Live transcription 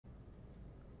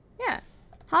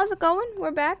How's it going?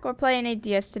 We're back. We're playing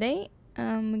ATS today.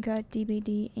 We got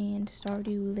DBD and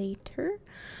Stardew later.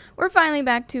 We're finally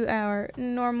back to our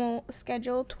normal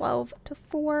schedule, 12 to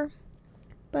 4.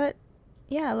 But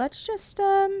yeah, let's just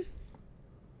get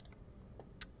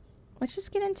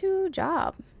into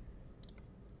job.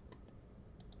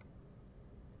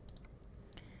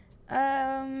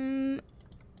 We're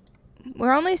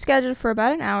only scheduled for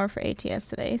about an hour for ATS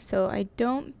today, so I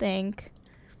don't think.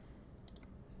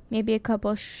 Maybe a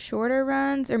couple shorter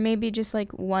runs, or maybe just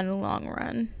like one long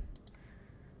run.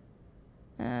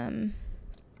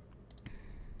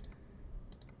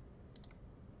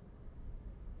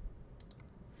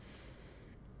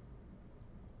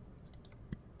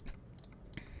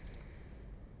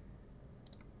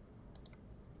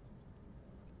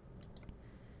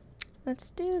 Let's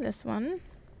do this one.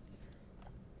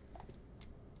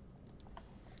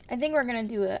 I think we're gonna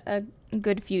do a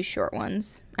good few short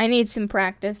ones. I need some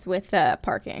practice with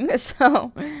parking,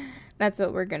 so that's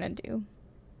what we're gonna do.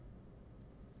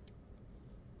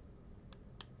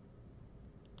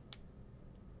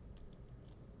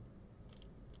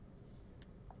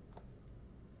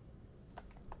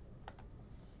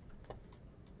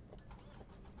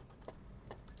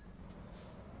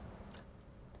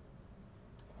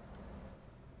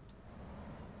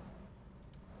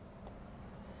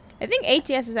 I think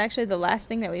ATS is actually the last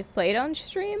thing that we've played on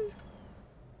stream.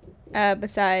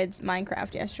 Besides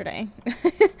Minecraft yesterday.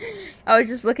 I was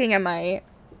just looking at my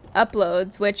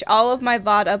uploads, which all of my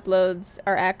VOD uploads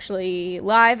are actually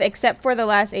live, except for the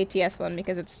last ATS one,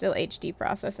 because it's still HD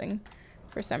processing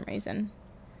for some reason.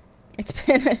 It's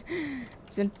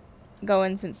been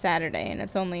going since Saturday, and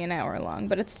it's only an hour long,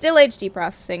 but it's still HD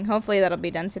processing. Hopefully that'll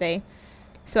be done today,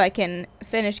 so I can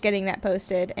finish getting that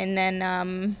posted, and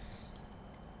then,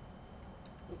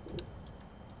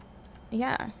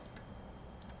 yeah.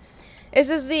 This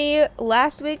is the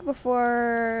last week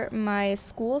before my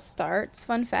school starts.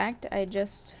 Fun fact, I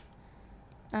just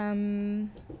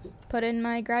put in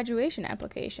my graduation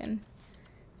application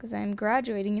because I'm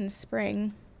graduating in the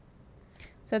spring.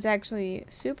 So it's actually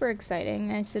super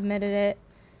exciting. I submitted it.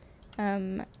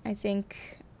 I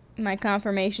think my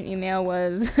confirmation email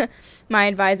was my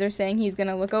advisor saying he's going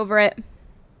to look over it.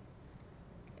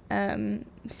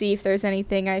 See if there's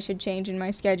anything I should change in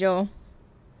my schedule.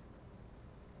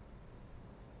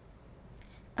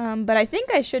 But I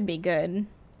think I should be good,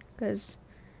 because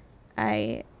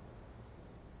I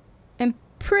am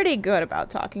pretty good about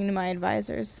talking to my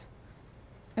advisors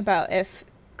about if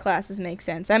classes make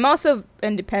sense. I'm also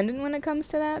independent when it comes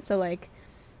to that, so, like,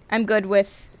 I'm good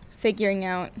with figuring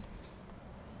out,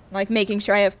 like, making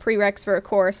sure I have prereqs for a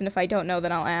course, and if I don't know,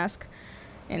 then I'll ask,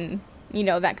 and, you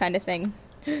know, that kind of thing.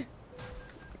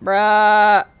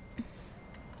 Bruh.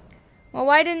 Well,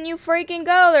 why didn't you freaking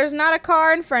go? There's not a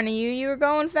car in front of you. You were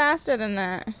going faster than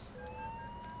that.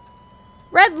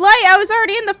 Red light! I was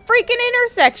already in the freaking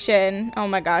intersection! Oh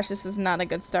my gosh, this is not a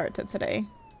good start to today.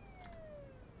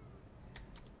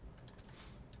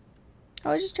 I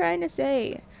was just trying to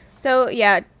say. So,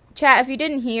 yeah, chat, if you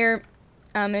didn't hear,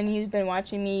 and you've been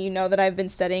watching me, you know that I've been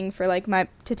studying for, like,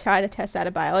 to try to test out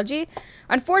of biology.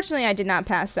 Unfortunately, I did not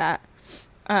pass that.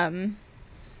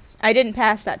 I didn't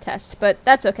pass that test, but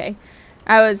that's okay.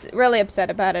 I was really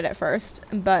upset about it at first,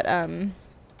 but,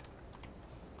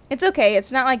 it's okay.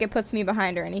 It's not like it puts me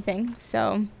behind or anything,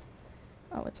 so,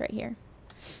 oh, it's right here.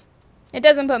 It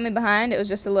doesn't put me behind. It was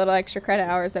just a little extra credit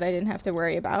hours that I didn't have to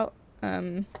worry about,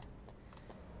 but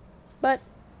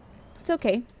it's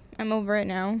okay. I'm over it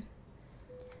now.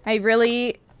 I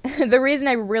really, the reason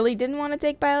I really didn't want to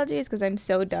take biology is because I'm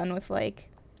so done with, like,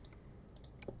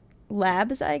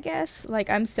 labs, I guess. Like,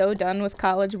 I'm so done with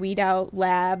college weed out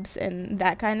labs and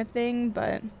that kind of thing,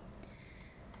 but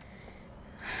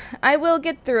I will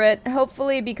get through it,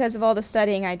 hopefully, because of all the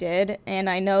studying I did, and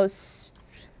I know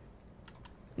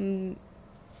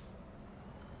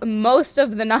most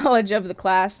of the knowledge of the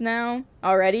class now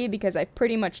already, because I've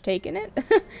pretty much taken it.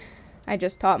 I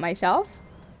just taught myself.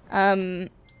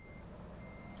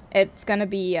 It's gonna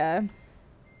be,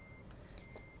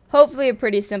 hopefully a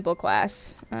pretty simple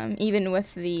class, even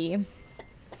with the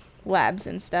labs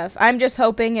and stuff. I'm just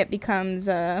hoping it becomes,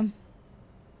 I'm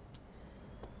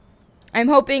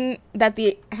hoping that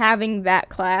having that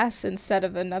class instead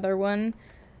of another one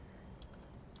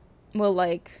will,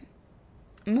 like,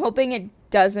 I'm hoping it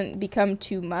doesn't become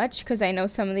too much, because I know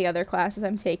some of the other classes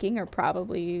I'm taking are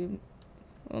probably,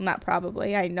 well, not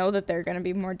probably, I know that they're going to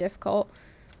be more difficult.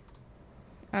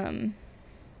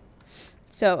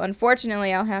 So,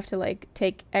 unfortunately, I'll have to, like,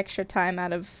 take extra time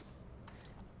out of,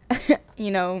 you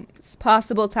know,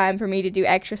 possible time for me to do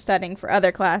extra studying for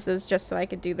other classes just so I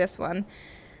could do this one.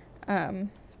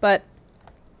 But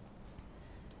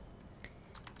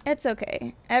it's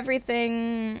okay.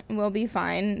 Everything will be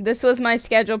fine. This was my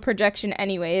schedule projection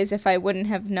anyways. If I wouldn't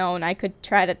have known, I could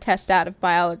try to test out of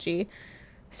biology.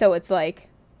 So it's like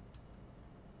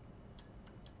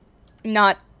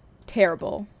not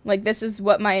terrible. Like, this is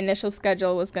what my initial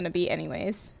schedule was going to be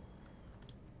anyways.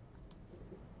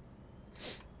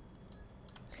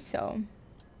 So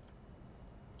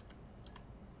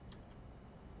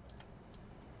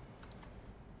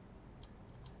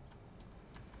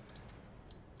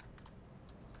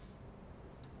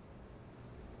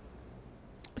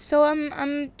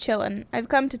I'm chilling. I've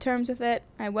come to terms with it.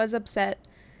 I was upset,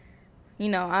 you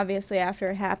know, obviously after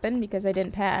it happened because I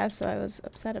didn't pass, so I was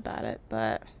upset about it,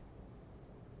 but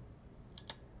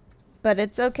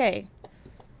it's okay.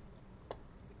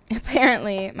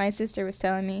 Apparently, my sister was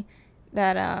telling me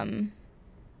that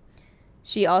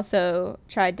she also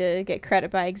tried to get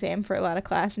credit by exam for a lot of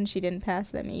class and she didn't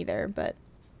pass them either, but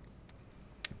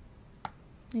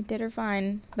it did her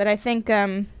fine. But I think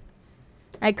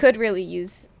I could really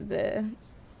use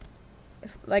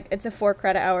like, it's a 4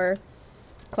 credit hour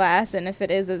class, and if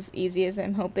it is as easy as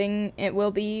I'm hoping it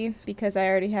will be, because I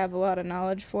already have a lot of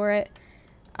knowledge for it,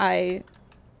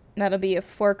 that'll be a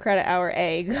 4 credit hour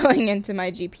A going into my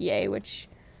GPA, which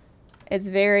is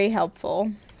very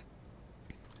helpful.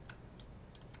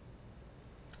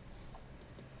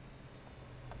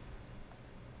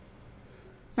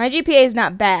 My GPA is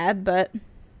not bad, but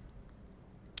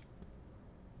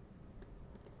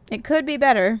it could be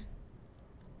better.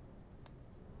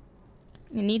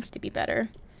 It needs to be better.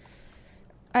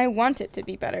 I want it to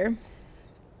be better.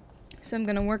 So I'm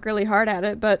going to work really hard at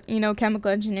it, but, you know, chemical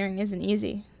engineering isn't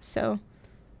easy. So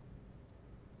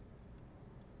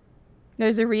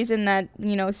there's a reason that,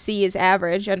 you know, C is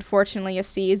average. Unfortunately, a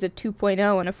C is a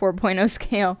 2.0 on a 4.0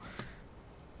 scale.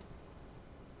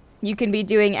 You can be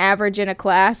doing average in a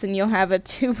class and you'll have a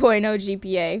 2.0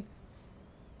 GPA,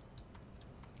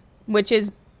 which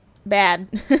is bad.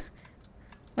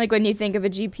 Like, when you think of a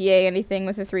GPA, anything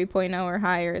with a 3.0 or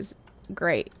higher is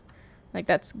great. Like,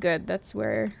 that's good. That's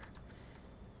where,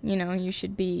 you know, you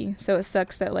should be. So it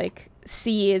sucks that, like,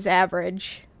 C is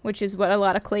average, which is what a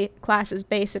lot of classes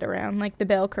base it around. Like, the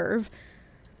bell curve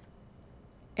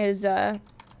is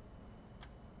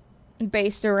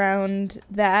based around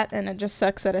that, and it just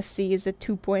sucks that a C is a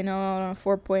 2.0 on a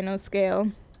 4.0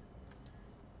 scale.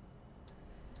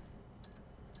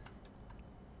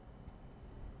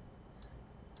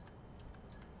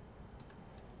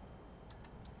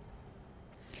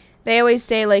 They always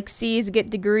say, like, C's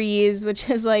get degrees, which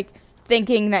is, like,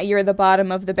 thinking that you're the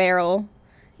bottom of the barrel.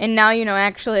 And now, you know,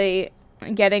 actually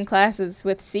getting classes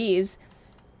with C's,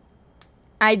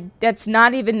 that's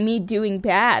not even me doing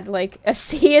bad. Like, a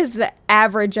C is the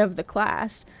average of the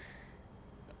class.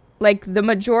 Like, the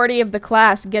majority of the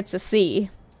class gets a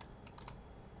C.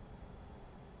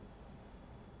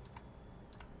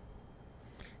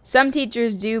 Some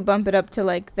teachers do bump it up to,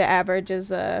 like, the average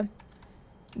is a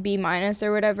B-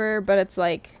 or whatever, but it's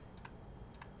like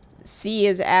C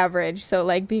is average. So,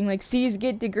 like, being like C's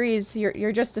get degrees,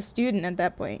 you're just a student at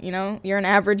that point, you know? You're an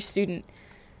average student,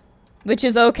 which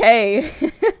is okay.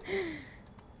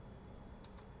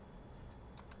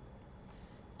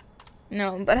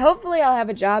 No, but hopefully I'll have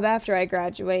a job after I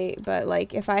graduate, but,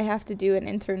 like, if I have to do an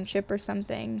internship or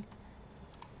something,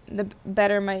 the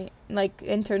better my, like,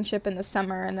 internship in the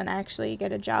summer and then actually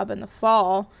get a job in the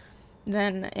fall,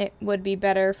 then it would be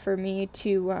better for me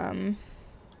to,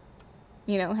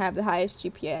 you know, have the highest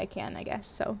GPA I can, I guess,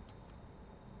 so.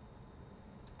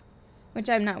 Which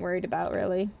I'm not worried about,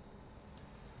 really.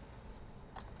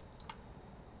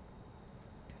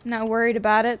 Not worried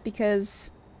about it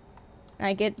because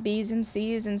I get B's and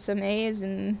C's and some A's,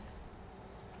 and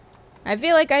I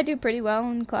feel like I do pretty well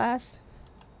in class.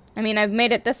 I mean, I've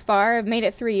made it this far. I've made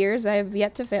it 3 years. I have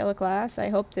yet to fail a class. I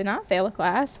hope to not fail a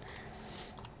class.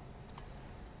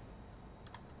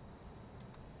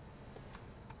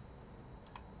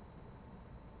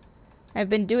 I've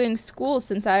been doing school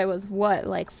since I was, what,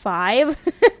 like 5?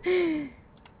 And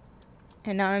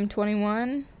now I'm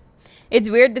 21. It's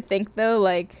weird to think, though,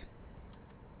 like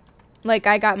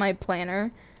I got my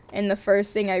planner, and the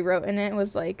first thing I wrote in it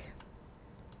was, like,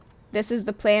 this is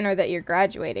the planner that you're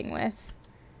graduating with.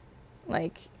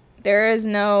 Like, there is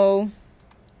no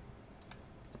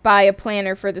buy a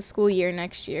planner for the school year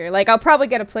next year. Like, I'll probably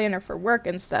get a planner for work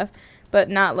and stuff, but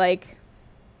not, like,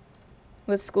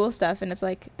 with school stuff. And it's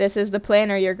like, this is the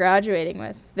planner you're graduating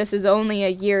with. This is only a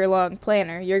year-long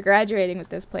planner. You're graduating with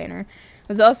this planner. It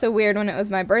was also weird when it was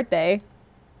my birthday,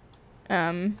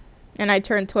 and I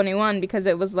turned 21, because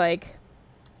it was like,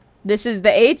 This is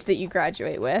the age that you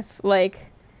graduate with. Like,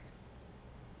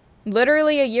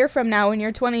 literally a year from now when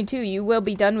you're 22, you will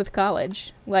be done with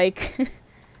college. Like,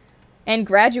 and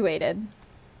graduated.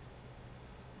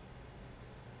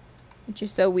 Which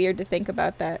is so weird to think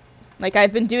about that. Like,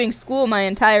 I've been doing school my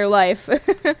entire life.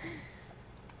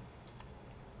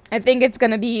 I think it's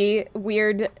gonna be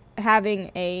weird having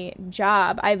a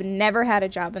job. I've never had a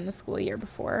job in the school year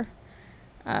before.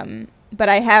 But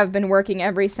I have been working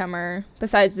every summer,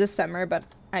 besides this summer, but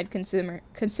I'd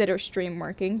consider stream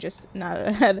working, just not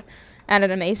at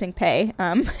an amazing pay.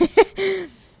 But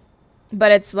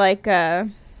it's like,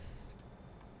 I've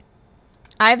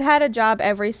had a job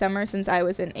every summer since I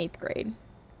was in 8th grade.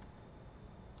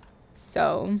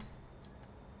 So,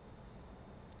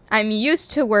 I'm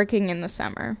used to working in the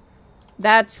summer.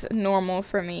 That's normal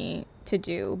for me to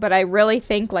do. But I really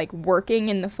think, like, working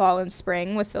in the fall and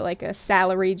spring with, like, a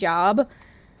salary job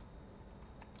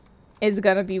is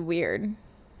gonna be weird.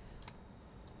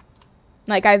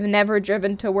 Like, I've never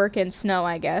driven to work in snow,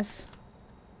 I guess.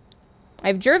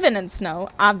 I've driven in snow,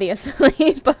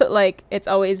 obviously, but, like, it's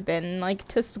always been, like,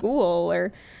 to school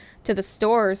or to the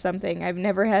store or something. I've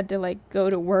never had to, like, go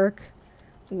to work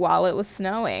while it was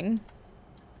snowing.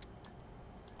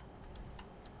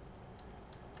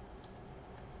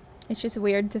 It's just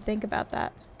weird to think about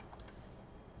that.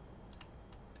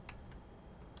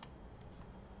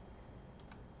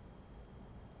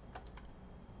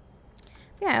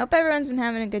 Yeah, I hope everyone's been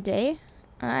having a good day.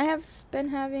 I have been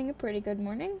having a pretty good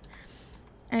morning.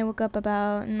 I woke up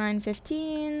about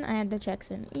 9:15. I had to check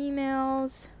some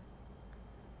emails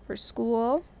for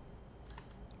school.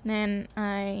 Then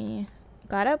I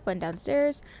got up, went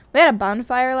downstairs. We had a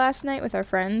bonfire last night with our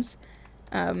friends.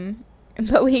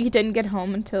 But we didn't get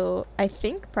home until, I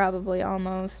think, probably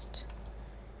almost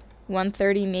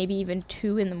 1:30, maybe even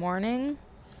 2 in the morning.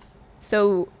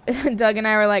 So Doug and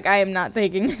I were like, I am not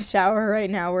taking a shower right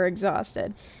now. We're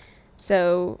exhausted.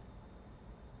 So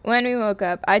when we woke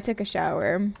up, I took a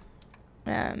shower.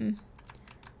 And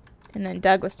then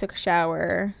Douglas took a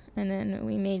shower. And then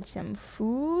we made some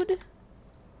food.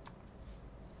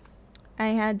 I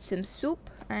had some soup.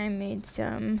 I made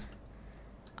some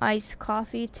iced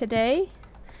coffee today,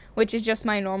 which is just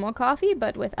my normal coffee,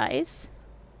 but with ice.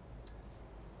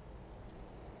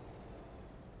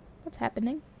 What's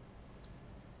happening?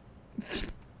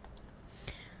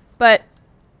 But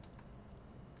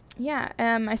yeah,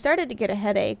 I started to get a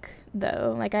headache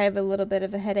though. Like, I have a little bit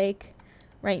of a headache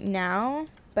right now,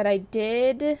 but I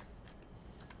did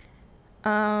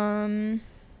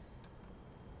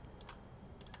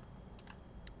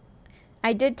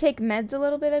take meds a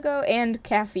little bit ago, and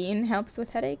caffeine helps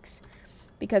with headaches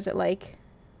because it, like,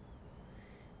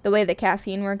 the way the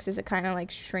caffeine works is it kind of, like,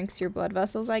 shrinks your blood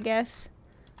vessels, I guess,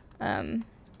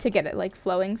 to get it, like,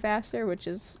 flowing faster, which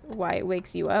is why it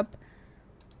wakes you up.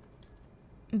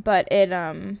 But it,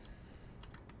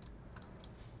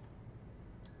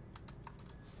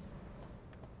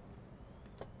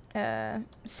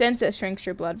 since it shrinks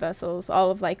your blood vessels,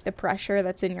 all of, like, the pressure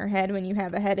that's in your head when you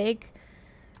have a headache,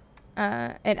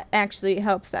 it actually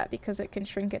helps that because it can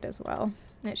shrink it as well.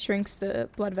 It shrinks the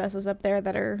blood vessels up there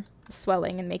that are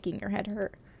swelling and making your head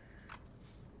hurt.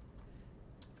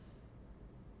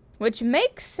 Which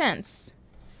makes sense.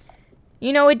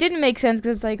 You know, it didn't make sense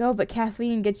because it's like, oh, but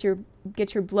caffeine gets your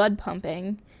blood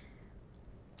pumping.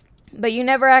 But you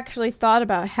never actually thought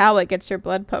about how it gets your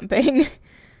blood pumping.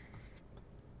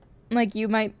 Like, you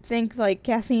might think, like,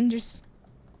 caffeine just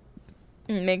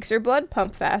makes your blood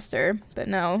pump faster, but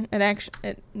no,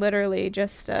 it literally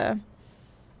just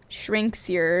shrinks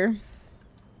your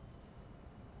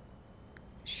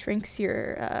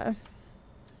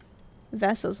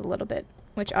vessels a little bit,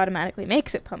 which automatically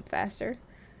makes it pump faster.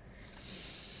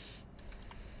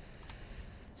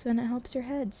 So then it helps your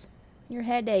headaches.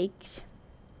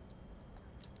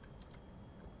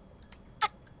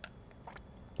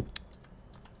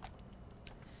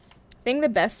 I think the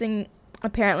best thing,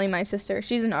 apparently my sister,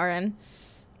 she's an RN,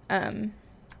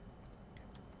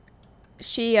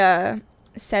 she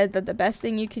said that the best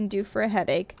thing you can do for a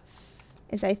headache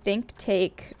is, I think,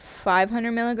 take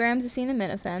 500 milligrams of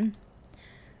acetaminophen,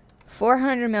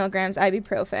 400 milligrams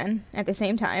ibuprofen at the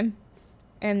same time,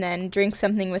 and then drink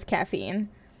something with caffeine.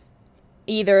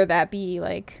 Either that be,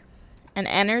 like, an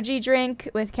energy drink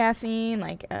with caffeine,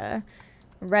 like a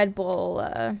Red Bull,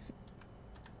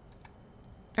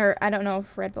 or I don't know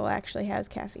if Red Bull actually has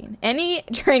caffeine. Any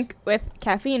drink with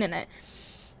caffeine in it,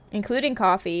 including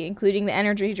coffee, including the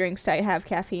energy drinks that have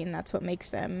caffeine. That's what makes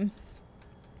them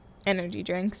energy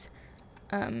drinks.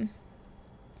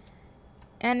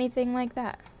 Anything like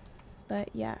that. But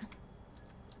yeah.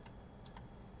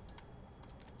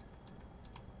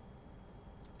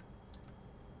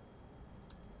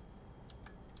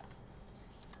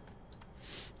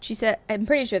 She said, I'm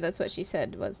pretty sure that's what she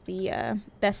said was the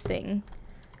best thing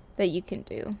that you can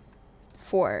do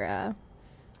for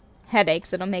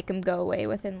headaches. It'll make them go away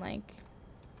within like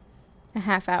a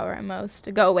half hour at most.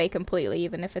 To go away completely,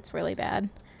 even if it's really bad.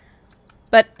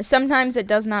 But sometimes it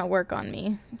does not work on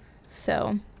me.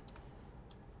 So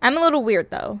I'm a little weird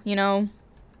though, you know.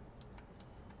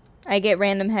 I get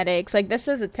random headaches. Like this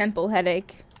is a temple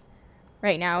headache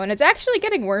right now, and it's actually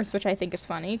getting worse, which I think is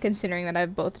funny considering that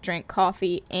I've both drank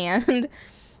coffee and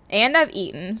I've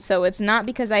eaten. So it's not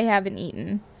because I haven't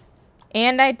eaten.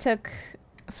 And I took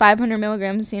 500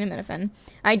 milligrams of acetaminophen.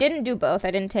 I didn't do both.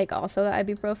 I didn't take also the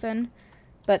ibuprofen,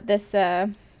 but this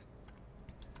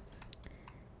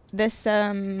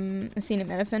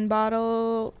acetaminophen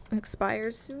bottle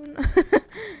expires soon.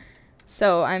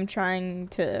 So I'm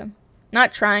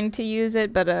not trying to use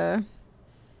it, but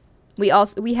we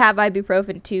have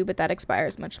ibuprofen too, but that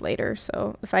expires much later.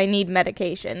 So if I need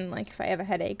medication, like if I have a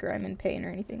headache or I'm in pain or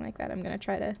anything like that, I'm gonna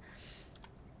try to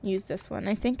use this one.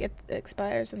 I think it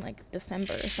expires in like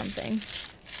December or something.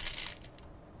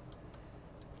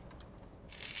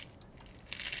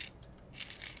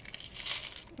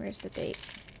 Where's the date?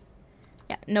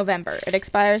 Yeah, November. It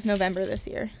expires November this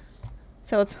year.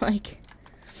 So it's like...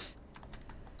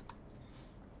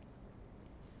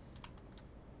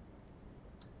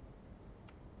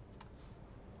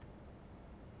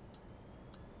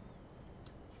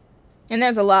 And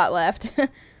there's a lot left.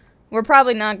 We're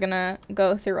probably not gonna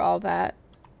go through all that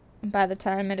by the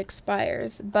time it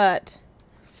expires, but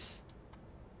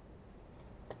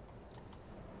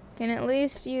can at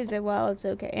least use it while it's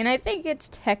okay. And I think it's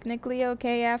technically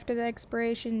okay after the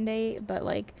expiration date, but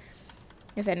like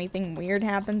if anything weird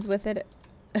happens with it,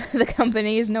 the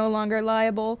company is no longer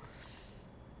liable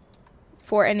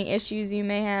for any issues you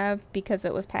may have because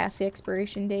it was past the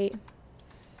expiration date.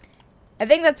 I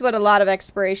think that's what a lot of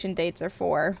expiration dates are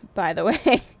for, by the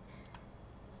way.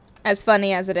 As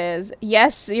funny as it is.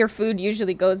 Yes, your food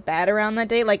usually goes bad around that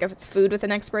date, like if it's food with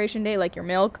an expiration date, like your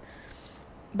milk.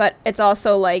 But it's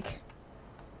also like...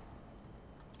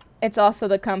 It's also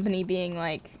the company being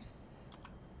like...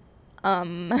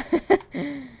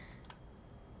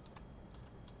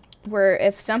 where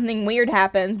if something weird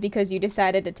happens because you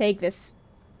decided to take this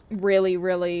really,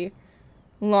 really...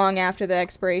 long after the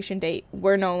expiration date,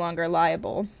 we're no longer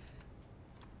liable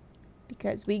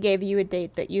because we gave you a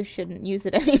date that you shouldn't use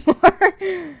it anymore.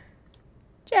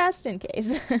 Just in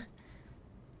case.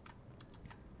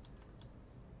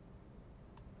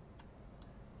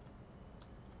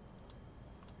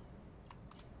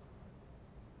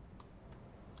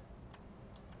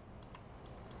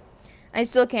 I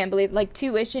still can't believe, like,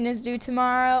 tuition is due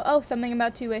tomorrow. Oh, something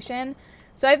about tuition.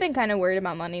 So I've been kind of worried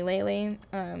about money lately.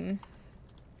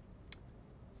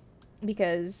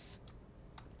 Because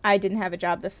I didn't have a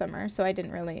job this summer, so I don't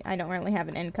really have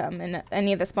an income, and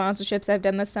any of the sponsorships I've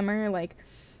done this summer, like,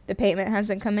 the payment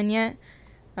hasn't come in yet.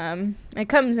 It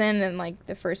comes in like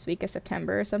the first week of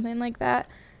September or something like that,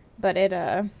 but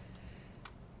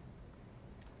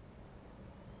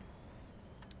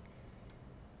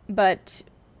but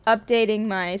updating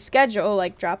my schedule,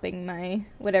 like dropping my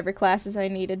whatever classes I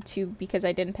needed to because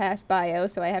I didn't pass bio,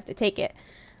 so I have to take it.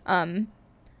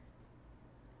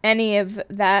 Any of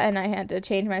that, and I had to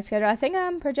change my schedule. I think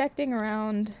I'm projecting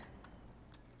around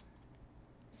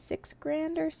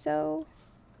 $6,000 or so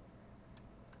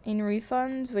in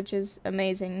refunds, which is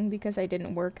amazing because I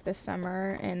didn't work this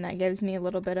summer, and that gives me a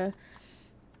little bit of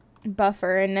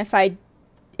buffer. And if I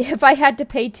had to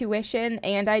pay tuition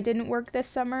and I didn't work this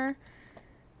summer,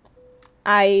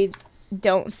 I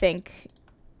don't think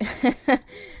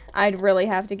I'd really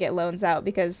have to get loans out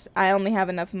because I only have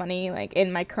enough money, like,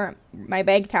 in my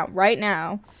bank account right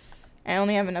now. I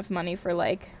only have enough money for,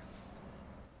 like,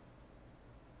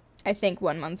 I think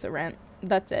 1 month's of rent.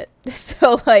 That's it.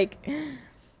 So, like,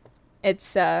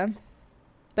 it's, but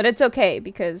it's okay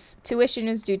because tuition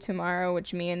is due tomorrow,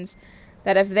 which means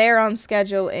that if they're on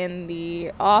schedule in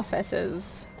the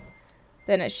offices,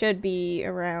 then it should be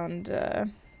around,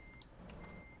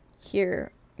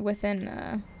 here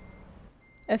within,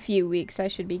 a few weeks I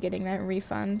should be getting that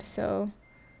refund, so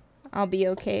I'll be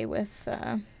okay with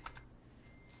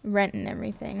rent and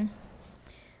everything.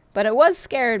 But it was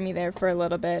scaring me there for a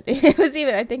little bit.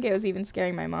 I think it was even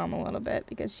scaring my mom a little bit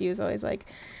because she was always like,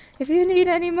 if you need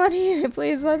any money,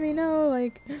 please let me know.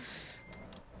 Like,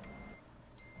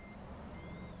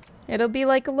 it'll be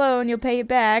like a loan, you'll pay it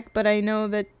back, but I know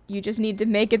that you just need to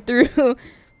make it through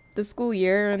the school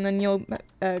year and then you'll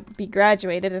be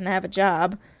graduated and have a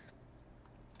job.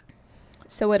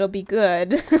 So it'll be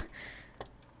good.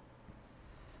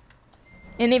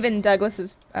 And even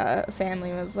Douglas's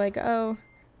family was like, oh,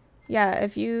 Yeah,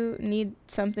 if you need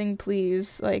something,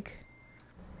 please, like,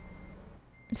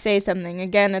 say something.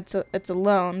 Again, it's a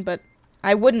loan, but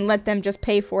I wouldn't let them just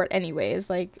pay for it anyways.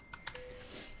 Like,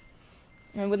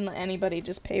 I wouldn't let anybody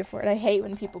just pay for it. I hate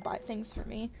when people buy things for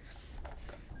me.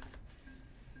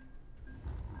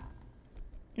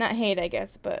 Not hate, I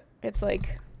guess, but it's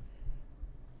like...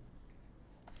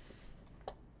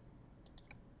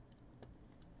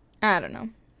 I don't know.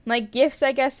 Like, gifts,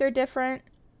 I guess, are different,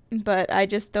 but I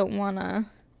just don't wanna...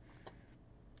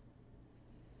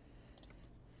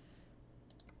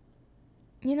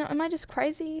 You know, am I just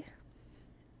crazy?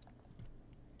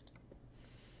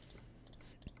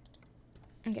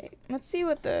 Okay, let's see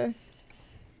what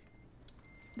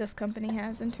this company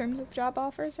has in terms of job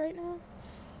offers right now.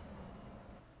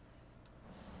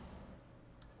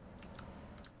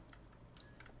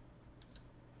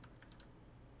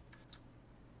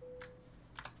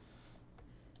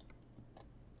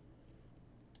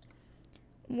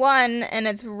 One, and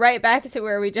it's right back to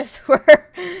where we just were.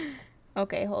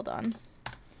 Okay, hold on.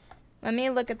 Let me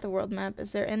look at the world map.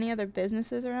 Is there any other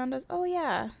businesses around us? Oh,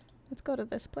 yeah. Let's go to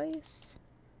this place.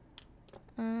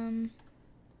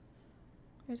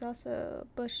 There's also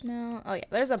Bushnell. Oh, yeah.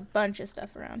 There's a bunch of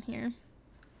stuff around here.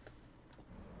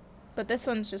 But this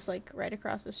one's just, like, right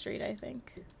across the street, I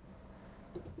think.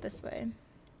 This way.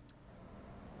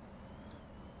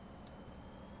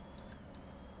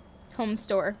 Home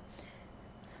store.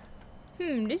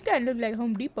 This guy looks like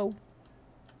Home Depot.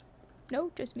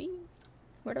 No, just me.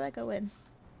 Where do I go in?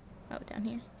 Oh, down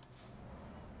here.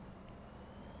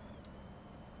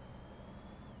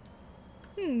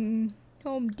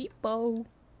 Home Depot.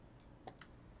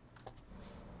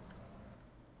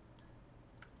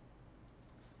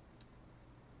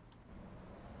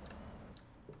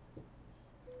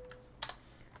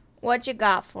 What you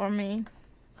got for me?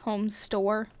 Home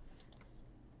store.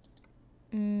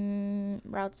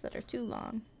 Routes that are too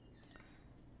long.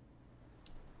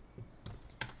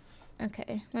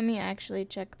 Okay, let me actually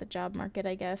check the job market,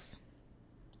 I guess.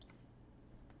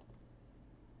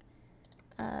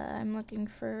 I'm looking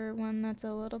for one that's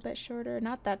a little bit shorter.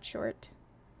 Not that short.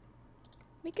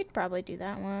 We could probably do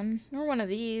that one. Or one of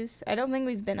these. I don't think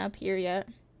we've been up here yet.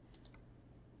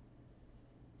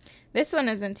 This one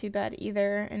isn't too bad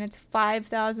either, and it's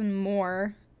 5,000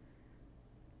 more.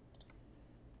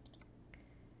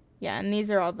 Yeah, and these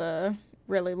are all the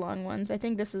really long ones. I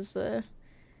think this is the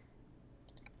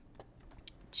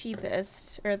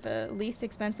cheapest, or the least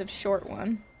expensive short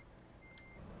one.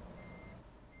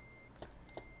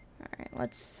 Alright,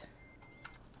 let's...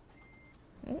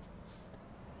 Oh.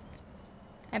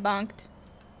 I bonked.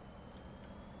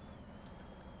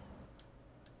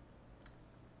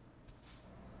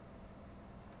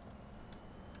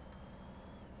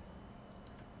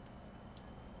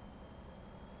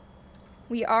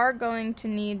 We are going to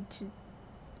need to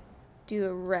do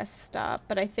a rest stop,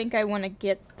 but I think I want to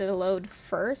get the load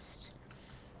first,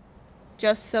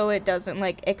 just so it doesn't,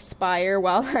 like, expire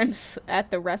while I'm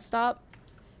at the rest stop,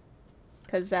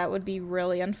 because that would be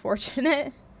really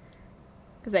unfortunate,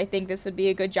 because I think this would be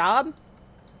a good job.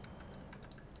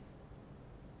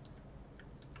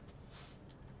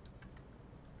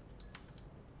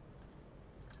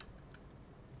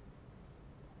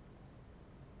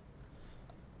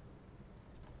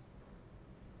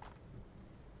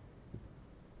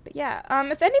 Yeah,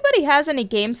 if anybody has any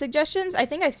game suggestions, I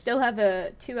think I still have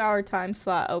a 2-hour time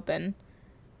slot open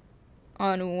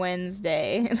on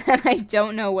Wednesday that I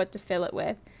don't know what to fill it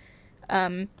with.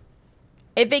 If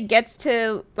it gets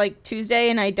to, like, Tuesday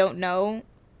and I don't know,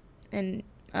 and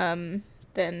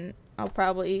then I'll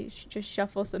probably just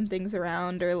shuffle some things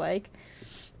around, or, like,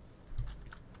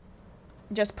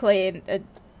 just play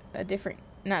a different,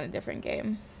 not a different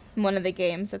game, one of the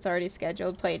games that's already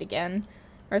scheduled, play it again,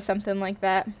 or something like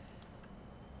that.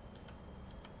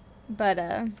 But,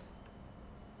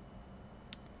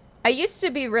 I used to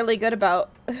be really good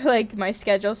about, like, my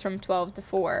schedules from 12 to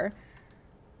 4.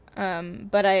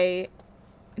 But I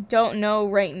don't know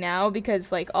right now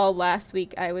because, like, all last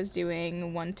week I was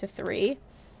doing 1 to 3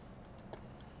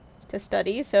 to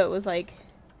study. So it was, like...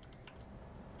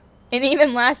 And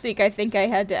even last week I think I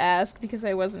had to ask because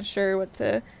I wasn't sure what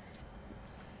to,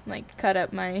 like, cut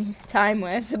up my time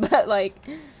with. But, like...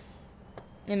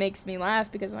 It makes me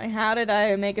laugh because I'm like, how did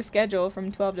I make a schedule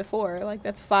from 12 to 4? Like,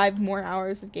 that's 5 more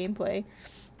hours of gameplay.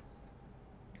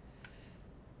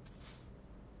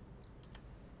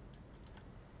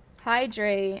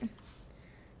 Hydrate.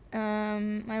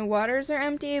 My waters are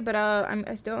empty, but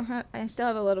I still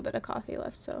have a little bit of coffee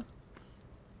left, so.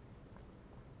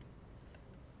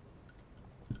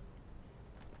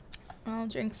 I'll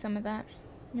drink some of that.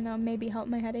 You know, maybe help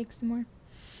my headache some more.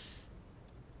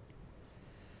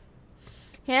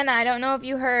 Hannah, I don't know if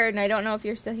you heard, and I don't know if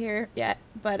you're still here yet,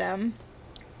 but,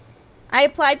 I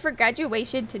applied for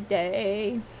graduation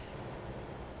today.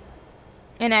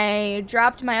 And I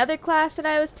dropped my other class that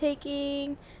I was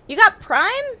taking. You got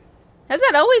Prime? Has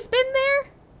that always been there?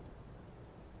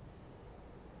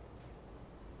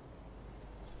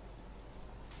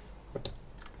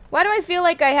 Why do I feel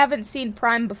like I haven't seen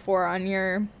Prime before on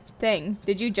your thing?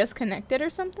 Did you just connect it or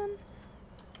something?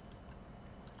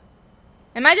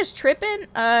 Am I just tripping?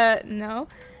 No.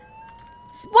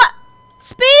 What?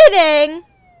 Speeding?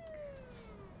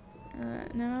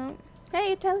 No.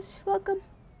 Hey, Toast. Welcome.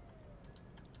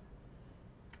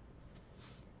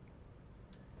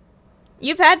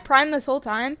 You've had Prime this whole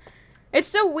time? It's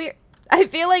so weird. I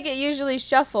feel like it usually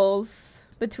shuffles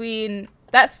between...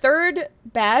 That third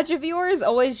badge of yours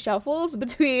always shuffles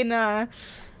between,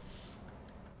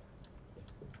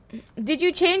 Did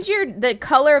you change the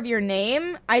color of your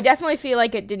name? I definitely feel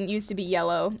like it didn't used to be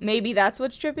yellow. Maybe that's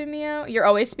what's tripping me out. You're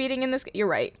always speeding in this... You're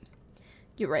right.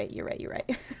 You're right, you're right, you're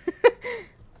right.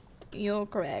 You're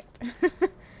correct.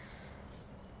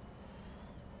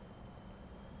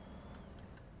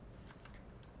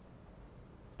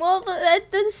 Well,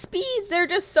 the speeds, they're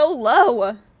just so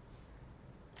low.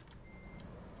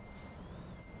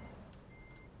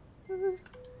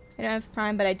 I don't have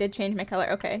Prime, but I did change my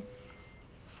color. Okay.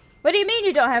 What do you mean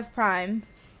you don't have Prime?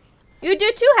 You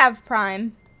do too have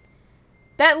Prime.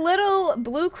 That little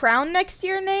blue crown next to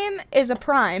your name is a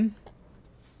Prime.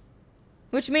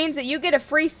 Which means that you get a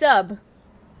free sub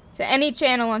to any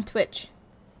channel on Twitch.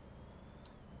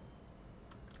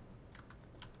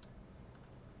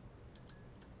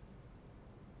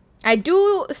 I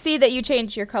do see that you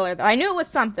changed your color, though. I knew it was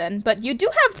something, but you do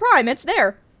have Prime. It's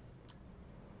there.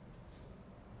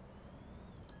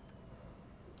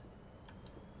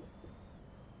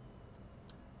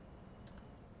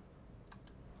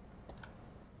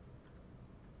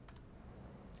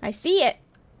 I see it.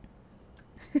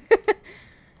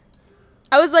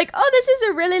 I was like, oh, this is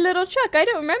a really little truck. I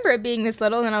don't remember it being this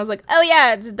little. And then I was like, oh,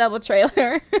 yeah, it's a double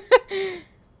trailer.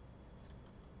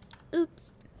 Oops.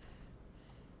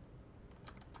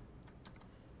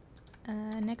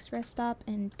 Next rest stop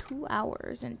in 2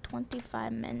 hours and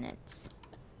 25 minutes.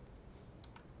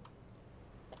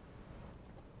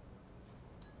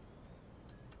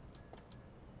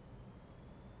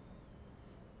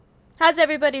 How's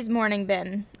everybody's morning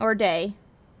been? Or day?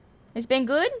 It's been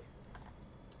good?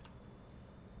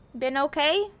 Been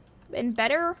okay? Been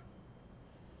better?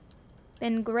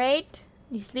 Been great?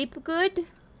 You sleep good?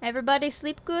 Everybody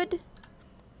sleep good?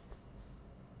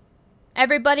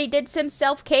 Everybody did some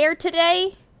self-care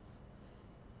today?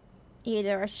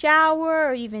 Either a shower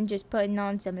or even just putting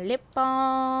on some lip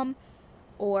balm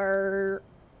or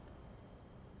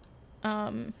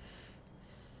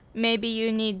maybe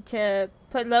you need to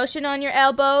put lotion on your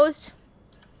elbows.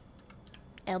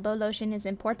 Elbow lotion is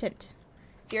important.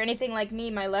 If you're anything like me,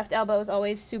 my left elbow is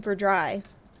always super dry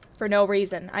for no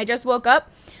reason. I just woke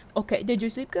up. Okay, did you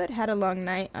sleep good? Had a long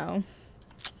night. Oh.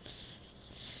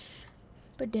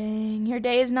 But dang, your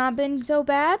day has not been so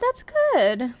bad. That's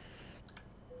good.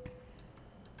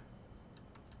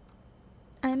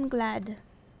 I'm glad.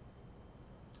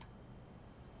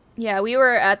 Yeah, we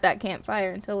were at that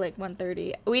campfire until like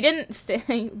 1:30. We didn't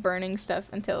stay burning stuff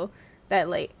until that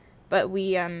late, but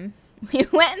we went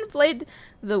and played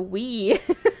the Wii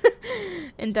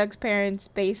in Doug's parents'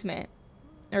 basement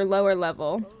or lower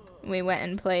level. We went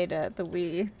and played the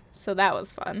Wii, so that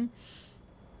was fun.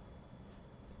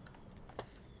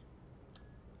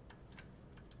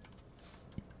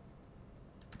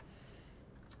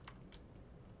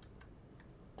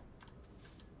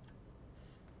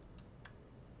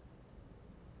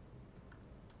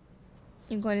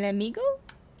 You gonna let me go?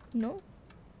 No?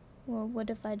 Well, what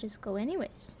if I just go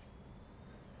anyways?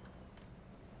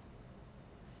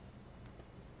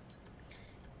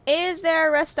 Is there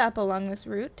a rest stop along this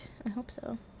route? I hope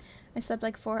so. I slept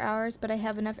like 4 hours, but I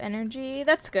have enough energy.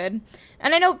 That's good.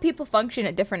 And I know people function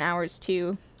at different hours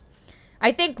too.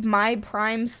 I think my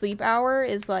prime sleep hour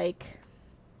is like...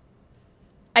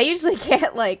 I usually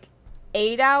get like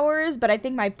 8 hours, but I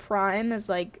think my prime is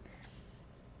like...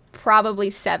 probably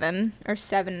 7 or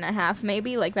 7.5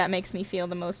 maybe. Like that makes me feel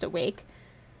the most awake.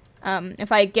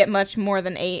 If I get much more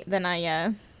than 8, then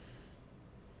I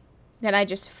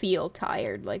just feel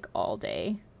tired like all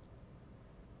day.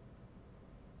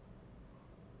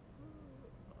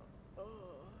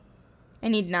 I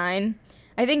need 9.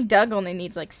 I think Doug only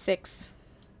needs like 6.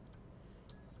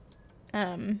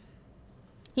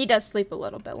 He does sleep a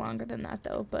little bit longer than that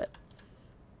though, but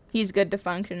he's good to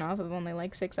function off of only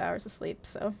like 6 hours of sleep,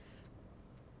 so.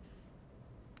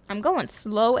 I'm going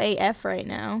slow AF right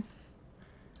now.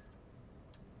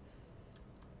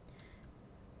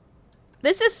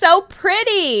 This is so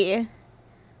pretty!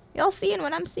 Y'all seeing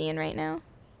what I'm seeing right now?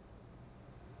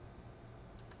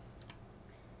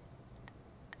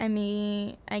 I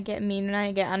mean, I get mean when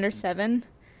I get under 7.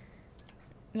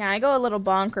 Yeah, I go a little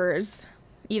bonkers.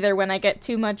 Either when I get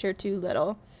too much or too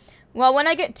little. Well, when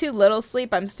I get too little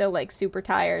sleep, I'm still, like, super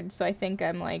tired. So I think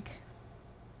I'm, like...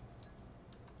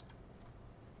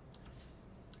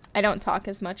 I don't talk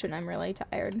as much when I'm really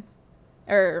tired.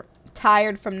 Or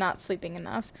tired from not sleeping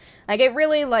enough. I get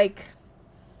really, like...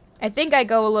 I think I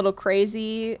go a little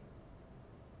crazy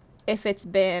if it's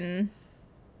been...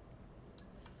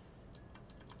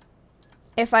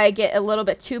 If I get a little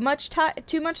bit too much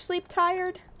sleep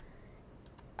tired.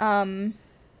 You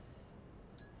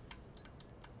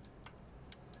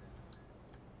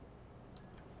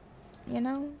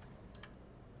know?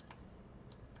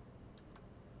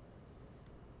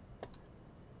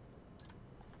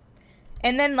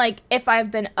 And then, like, if I've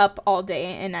been up all day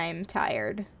and I'm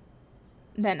tired,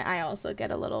 then I also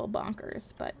get a little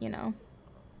bonkers, but, you know,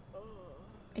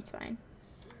 it's fine.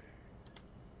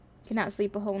 Cannot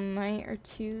sleep a whole night or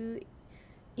 2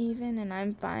 even, and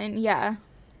I'm fine. Yeah.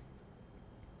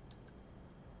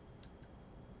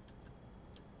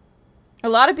 A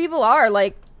lot of people are,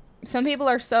 like, some people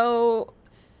are so,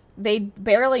 they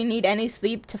barely need any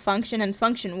sleep to function and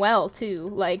function well,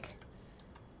 too. Like,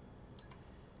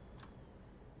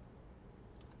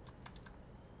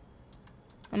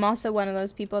 I'm also one of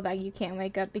those people that you can't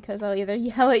wake up because I'll either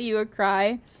yell at you or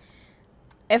cry.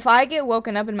 If I get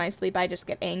woken up in my sleep, I just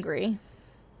get angry.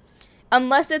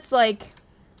 Unless it's, like,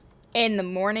 in the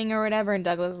morning or whatever, and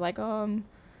Douglas is like, oh,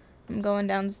 I'm going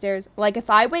downstairs. Like, if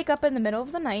I wake up in the middle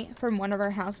of the night from one of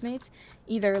our housemates,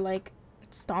 either, like,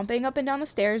 stomping up and down the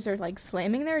stairs or, like,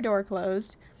 slamming their door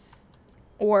closed,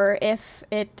 or if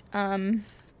it,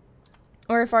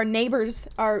 or if our neighbors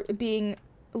are being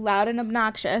loud and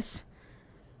obnoxious,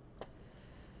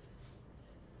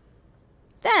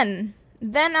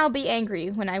 then I'll be angry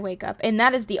when I wake up. And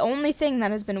that is the only thing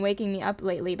that has been waking me up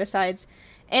lately, besides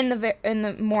in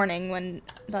the morning when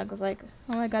Doug was like,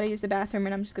 oh, I gotta use the bathroom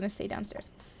and I'm just gonna stay downstairs.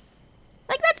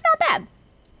 Like, that's not bad.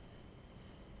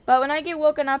 But when I get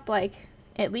woken up, like,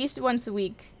 at least once a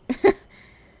week,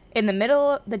 in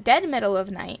the dead middle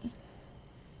of night,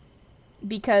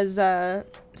 because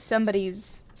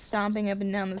somebody's stomping up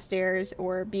and down the stairs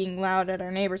or being loud at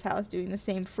our neighbor's house doing the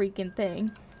same freaking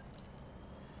thing,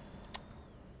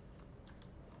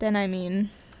 then, I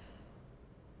mean,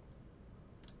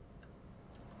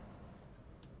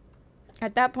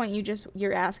 at that point,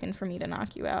 you're asking for me to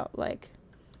knock you out. Like,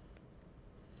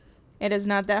 it is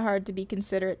not that hard to be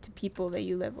considerate to people that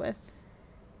you live with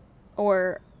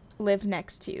or live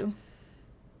next to.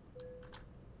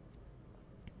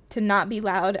 To not be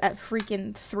loud at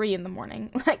freaking 3 in the morning.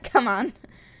 Like, come on.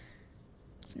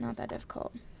 It's not that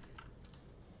difficult.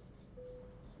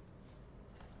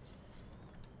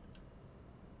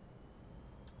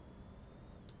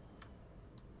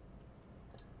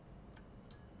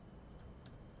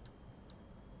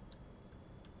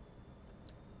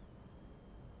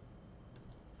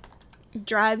 It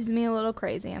drives me a little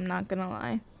crazy, I'm not gonna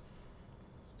lie.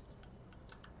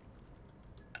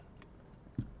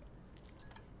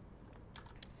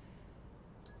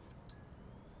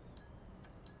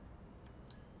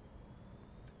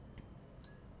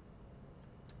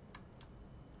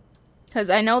 Because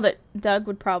I know that Doug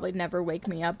would probably never wake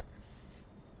me up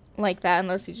like that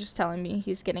unless he's just telling me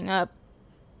he's getting up.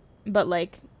 But,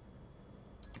 like,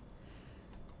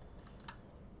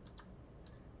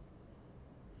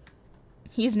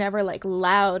 he's never, like,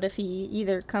 loud if he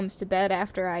either comes to bed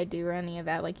after I do or any of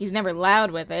that. Like, he's never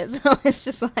loud with it. So it's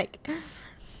just like,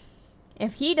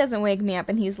 if he doesn't wake me up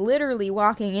and he's literally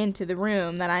walking into the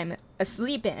room that I'm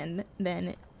asleep in,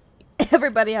 then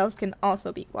everybody else can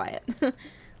also be quiet.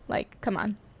 Like, come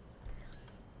on.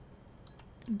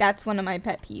 That's one of my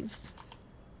pet peeves.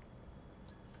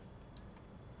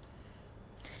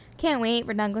 Can't wait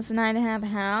for Douglas and I to have a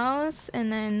house, and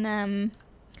then,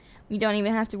 we don't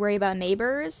even have to worry about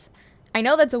neighbors. I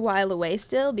know that's a while away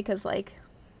still, because, like,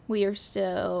 we are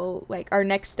still, like, our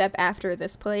next step after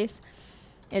this place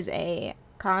is a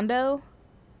condo,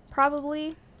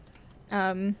 probably.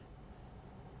 Either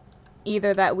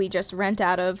that we just rent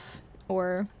out of,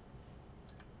 or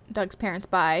Doug's parents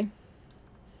buy,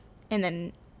 and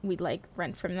then we'd, like,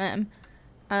 rent from them.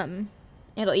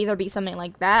 It'll either be something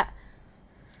like that,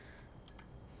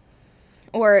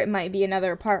 or it might be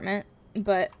another apartment,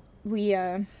 but we,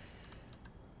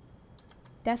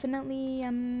 definitely,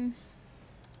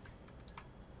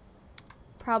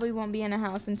 probably won't be in a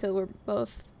house until we're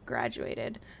both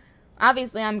graduated.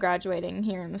 Obviously, I'm graduating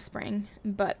here in the spring,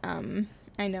 but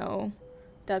I know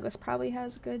Douglas probably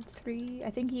has a good 3.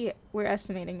 I think we're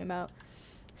estimating about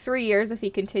 3 years if he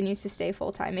continues to stay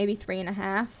full-time, maybe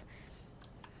 3.5.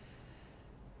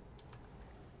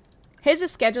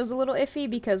 His schedule's a little iffy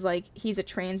because, like, he's a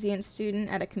transient student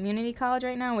at a community college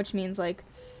right now, which means, like,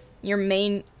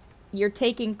 you're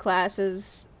taking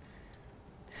classes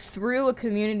through a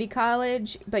community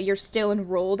college, but you're still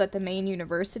enrolled at the main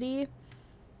university.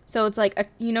 So it's like,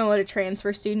 you know what a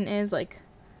transfer student is? Like,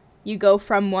 you go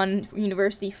from one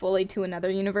university fully to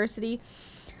another university.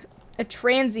 A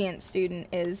transient student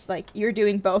is, like, you're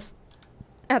doing both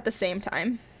at the same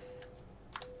time,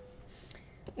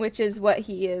 which is what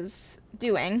he is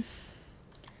doing.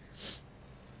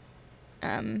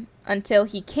 Until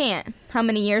he can't. How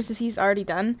many years has he already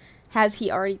done?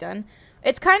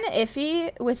 It's kind of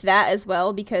iffy with that as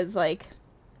well because, like,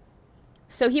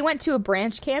 so he went to a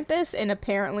branch campus and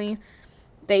apparently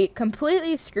they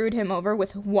completely screwed him over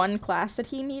with one class that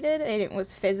he needed, and it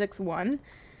was Physics 1.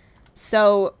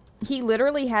 So he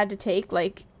literally had to take,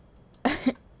 like,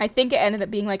 I think it ended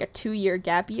up being like a 2-year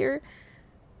gap year,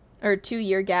 or a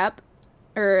 2-year gap,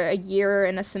 or a year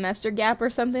and a semester gap or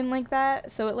something like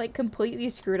that. So it, like, completely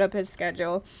screwed up his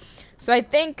schedule. So I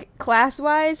think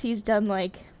class-wise, he's done,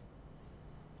 like,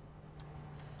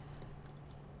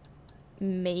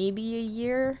 maybe a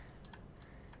year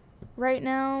right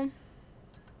now.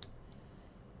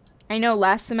 I know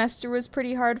last semester was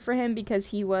pretty hard for him because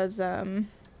he was, that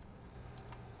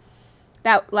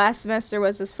last semester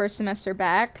was his first semester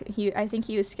back. I think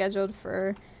he was scheduled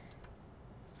for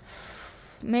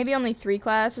maybe only 3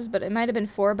 classes, but it might have been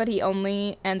 4, but he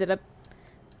only ended up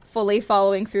fully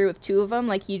following through with 2 of them.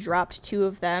 Like, he dropped 2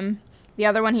 of them. The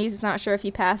other one, he's not sure if he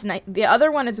passed. And the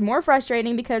other one is more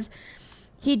frustrating because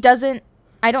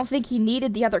I don't think he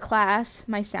needed the other class.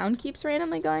 My sound keeps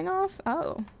randomly going off.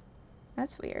 Oh,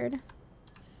 that's weird.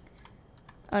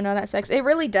 Oh no, that sucks. It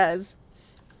really does.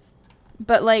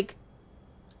 But, like,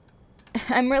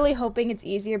 I'm really hoping it's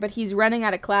easier, but he's running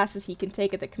out of classes he can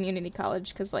take at the community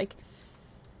college because, like,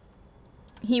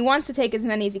 he wants to take as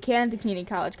many as he can at the community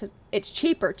college because it's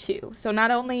cheaper, too. So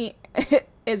not only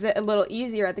is it a little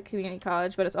easier at the community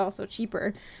college, but it's also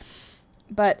cheaper.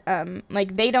 But,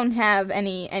 like, they don't have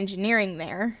any engineering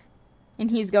there, and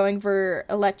he's going for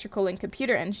electrical and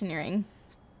computer engineering.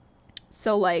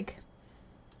 So, like,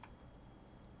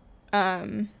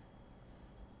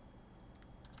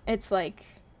 it's like,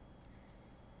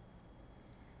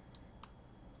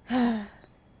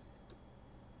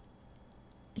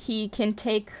 he can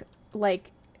take,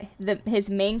 like, his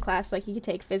main class, like, he could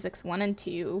take Physics 1 and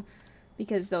 2,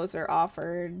 because those are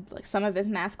offered. Like, some of his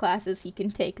math classes he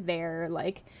can take there,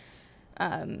 like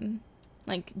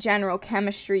general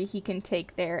chemistry he can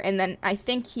take there, and then I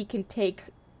think he can take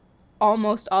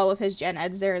almost all of his gen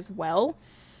eds there as well,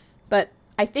 but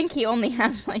I think he only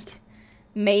has, like,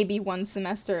 maybe 1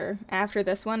 semester after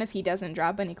this one. If he doesn't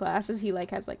drop any classes, he, like,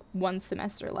 has, like, 1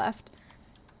 semester left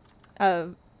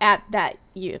at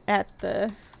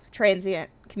the transient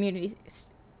community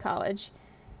college.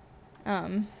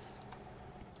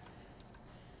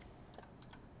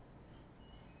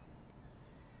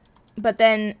 But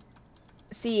then,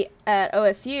 see, at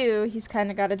OSU, he's kind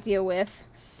of got to deal with,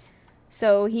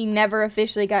 so he never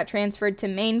officially got transferred to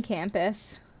main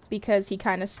campus because he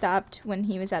kind of stopped when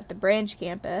he was at the branch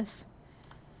campus.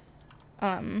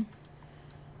 And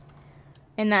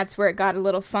that's where it got a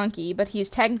little funky, but he's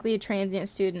technically a transient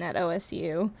student at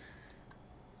OSU,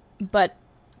 but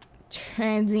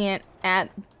transient at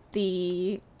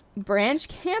the branch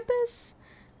campus?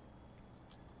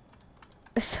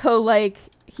 So, like,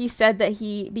 he said that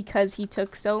because he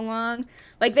took so long,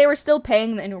 like, they were still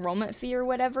paying the enrollment fee or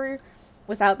whatever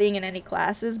without being in any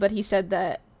classes, but he said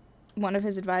that one of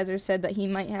his advisors said that he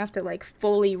might have to, like,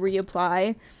 fully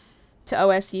reapply to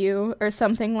OSU or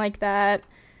something like that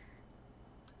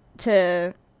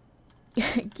to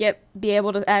be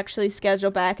able to actually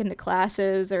schedule back into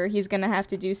classes, or he's gonna have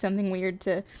to do something weird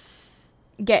to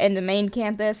get into main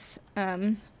campus,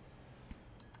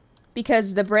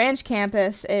 because the branch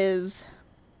campus is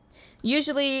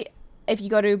usually, if you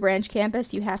go to a branch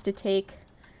campus, you have to take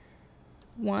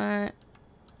 1,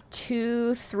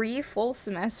 2, 3 full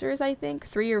semesters, I think.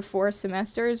 3 or 4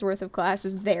 semesters worth of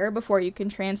classes there before you can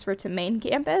transfer to main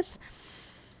campus.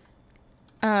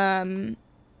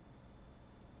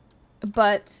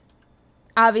 But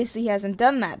obviously he hasn't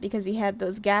done that because he had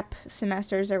those gap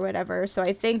semesters or whatever. So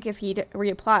I think if he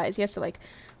reapplies, he has to, like,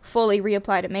 fully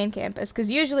reapply to main campus. Because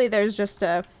usually there's just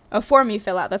a a form you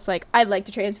fill out that's like, I'd like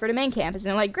to transfer to main campus.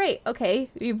 And they're like, great, okay,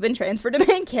 you've been transferred to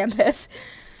main campus.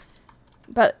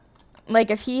 But,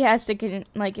 like, if he has to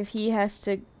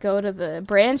go to the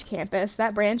branch campus,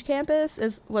 that branch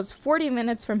campus was 40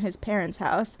 minutes from his parents'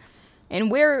 house. And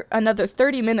we're another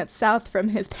 30 minutes south from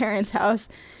his parents' house.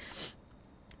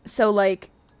 So, like,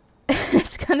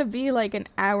 it's gonna be, like, an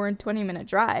hour and 20-minute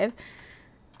drive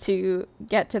to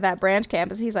get to that branch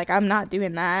campus. He's like, I'm not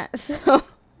doing that. So,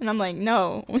 and I'm like,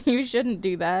 no, you shouldn't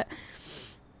do that.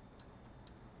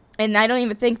 And I don't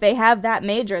even think they have that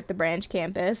major at the branch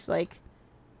campus. Like,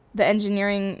 the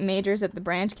engineering majors at the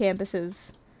branch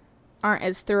campuses aren't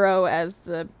as thorough as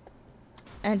the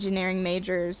engineering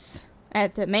majors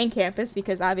at the main campus,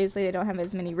 because obviously they don't have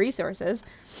as many resources.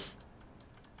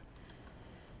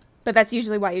 But that's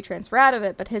usually why you transfer out of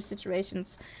it. But his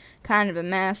situation's kind of a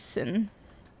mess, and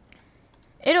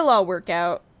it'll all work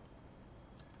out.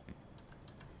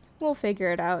 We'll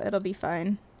figure it out. It'll be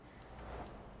fine.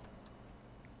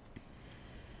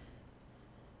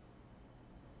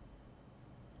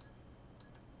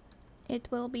 It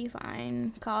will be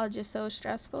fine. College is so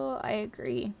stressful. I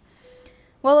agree.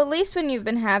 Well, at least when you've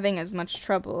been having as much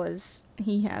trouble as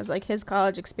he has, like, his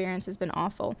college experience has been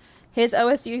awful. His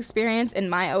OSU experience and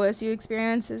my OSU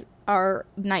experiences are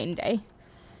night and day.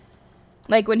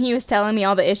 Like, when he was telling me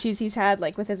all the issues he's had,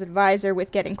 like, with his advisor,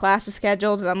 with getting classes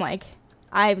scheduled, and I'm like,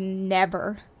 I've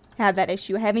never had that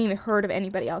issue. I haven't even heard of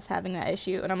anybody else having that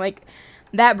issue. And I'm like,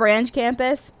 that branch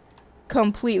campus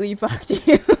completely fucked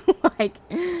you. Like,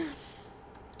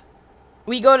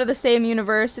 we go to the same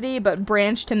university, but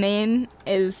branch to main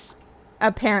is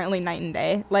apparently night and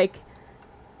day. Like,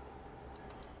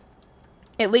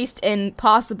 at least in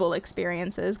possible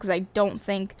experiences, because I don't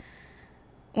think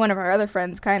one of our other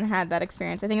friends kind of had that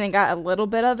experience. I think they got a little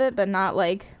bit of it, but not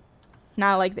like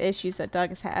the issues that Doug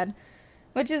has had,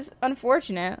 which is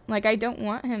unfortunate. Like, I don't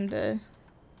want him to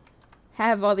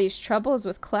have all these troubles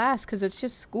with class, because it's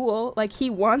just school. Like, he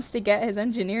wants to get his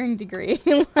engineering degree.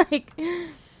 Like,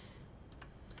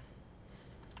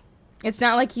 it's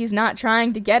not like he's not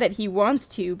trying to get it. He wants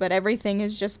to, but everything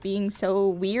is just being so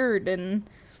weird and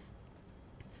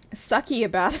sucky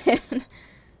about it.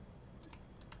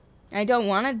 I don't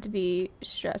want it to be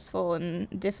stressful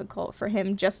and difficult for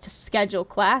him just to schedule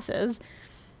classes.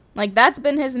 Like, that's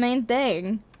been his main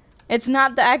thing. It's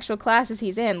not the actual classes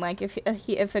he's in. Like,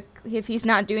 if he's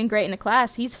not doing great in a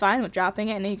class, he's fine with dropping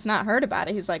it, and he's not hurt about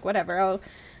it. He's like, whatever,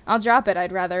 I'll drop it.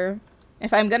 I'd rather,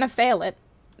 if I'm gonna fail it,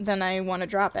 then I want to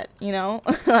drop it, you know?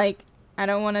 Like, I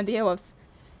don't want to deal with,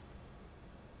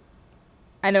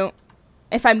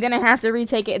 if I'm gonna have to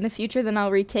retake it in the future, then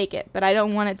I'll retake it, but I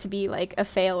don't want it to be, like, a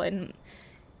fail in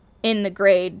the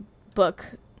grade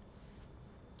book.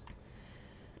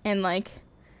 And, like,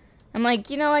 I'm like,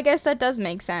 you know, I guess that does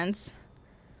make sense.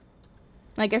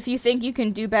 Like, if you think you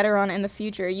can do better on it in the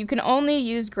future, you can only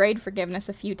use grade forgiveness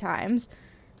a few times,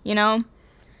 you know?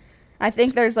 I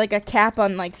think there's, like, a cap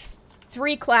on, like,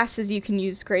 3 classes you can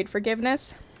use grade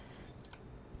forgiveness,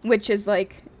 which is,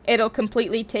 like, it'll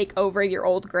completely take over your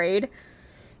old grade.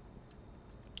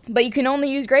 But you can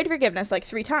only use grade forgiveness, like,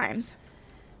 3 times.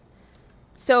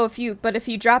 So if you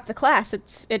drop the class,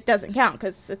 it doesn't count,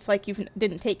 because it's like you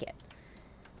didn't take it.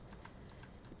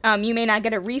 You may not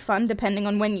get a refund depending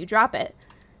on when you drop it,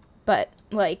 but,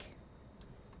 like,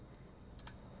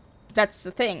 that's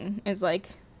the thing, is,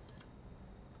 like,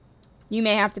 you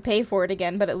may have to pay for it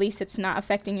again, but at least it's not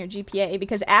affecting your GPA,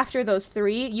 because after those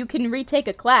 3, you can retake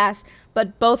a class,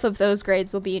 but both of those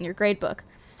grades will be in your gradebook.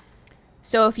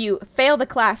 So if you fail the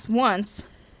class once,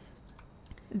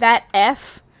 that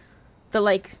F, the,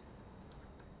 like,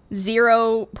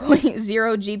 0.0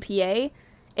 GPA,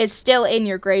 is still in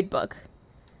your gradebook.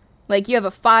 Like, you have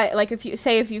a 5, like, if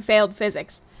you failed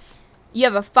physics, you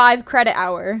have a 5 credit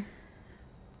hour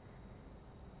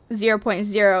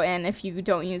 0.0 in if you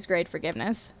don't use grade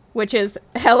forgiveness, which is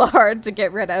hella hard to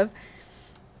get rid of.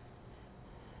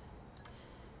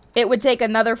 It would take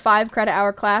another 5 credit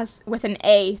hour class with an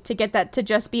A to get that to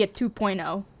just be a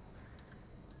 2.0.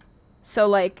 So,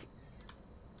 like,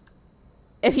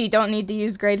 if you don't need to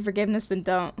use grade forgiveness, then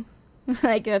don't.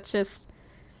 Like, that's just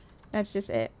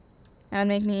it. That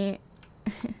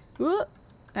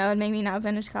would make me not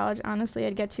finish college. Honestly,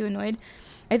 I'd get too annoyed.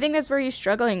 I think that's where he's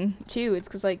struggling too. It's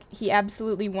because, like, he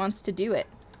absolutely wants to do it,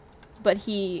 but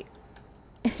he's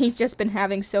just been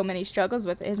having so many struggles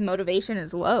with it. His motivation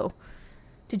is low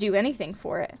to do anything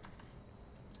for it,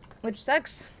 which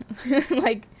sucks.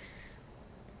 Like,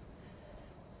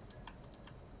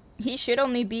 he should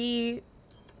only be,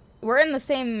 we're in the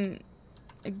same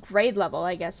grade level,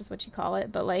 I guess is what you call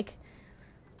it, but, like,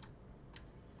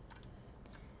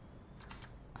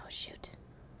 oh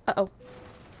Uh-oh.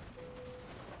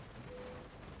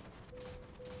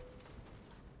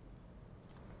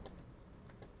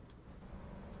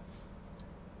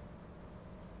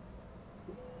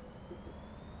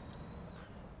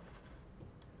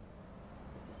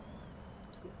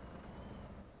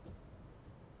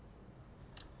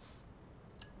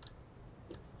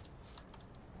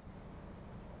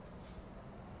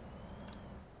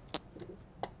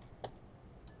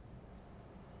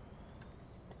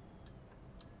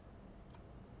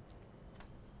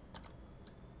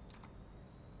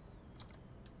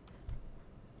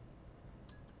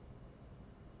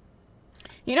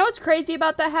 You know what's crazy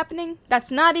about that happening? That's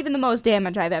not even the most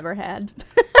damage I've ever had.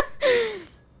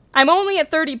 I'm only at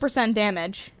 30%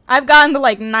 damage. I've gotten to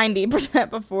like 90%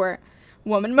 before.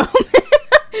 Woman moment.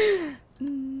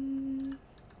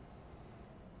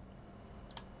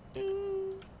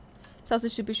 It's also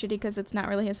super shitty because it's not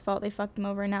really his fault. They fucked him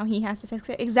over and now he has to fix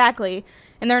it. Exactly.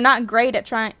 And they're not great at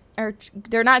trying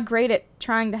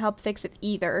to help fix it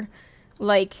either.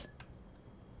 Like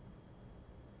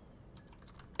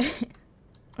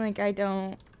like I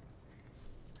don't.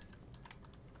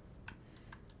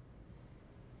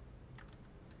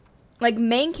 Like,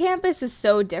 main campus is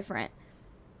so different.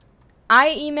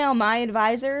 I email my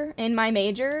advisor in my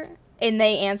major, and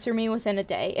they answer me within a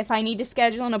day. If I need to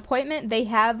schedule an appointment, they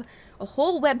have a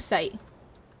whole website.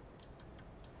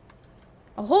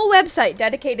 A whole website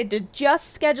dedicated to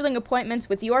just scheduling appointments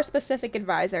with your specific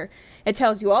advisor. It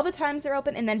tells you all the times they're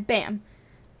open, and then bam,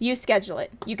 you schedule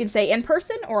it. You can say in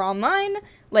person or online,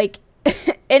 like,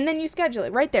 and then you schedule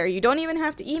it right there. You don't even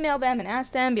have to email them and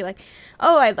ask them, be like,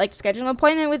 oh, I'd like to schedule an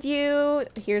appointment with you.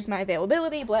 Here's my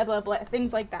availability, blah, blah, blah,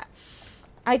 things like that.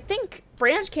 I think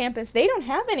branch campus, they don't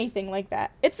have anything like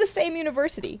that. It's the same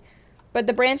university, but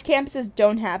the branch campuses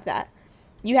don't have that.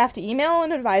 You have to email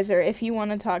an advisor if you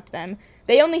want to talk to them.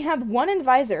 They only have one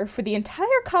advisor for the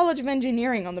entire College of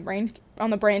Engineering on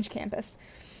the branch campus.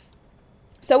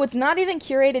 So it's not even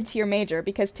curated to your major,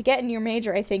 because to get in your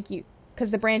major, I think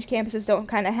because the branch campuses don't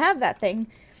kind of have that thing,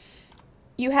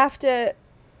 you have to,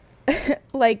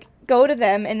 like, go to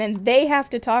them, and then they have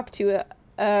to talk to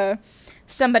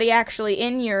somebody actually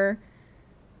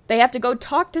they have to go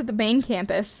talk to the main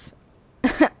campus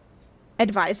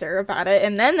advisor about it,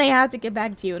 and then they have to get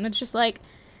back to you, and it's just like,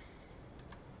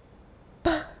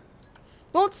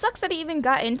 well, it sucks that he even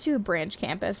got into a branch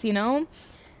campus, you know?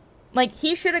 Like,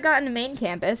 he should have gotten a main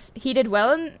campus. He did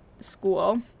well in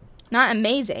school. Not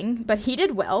amazing, but he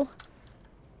did well.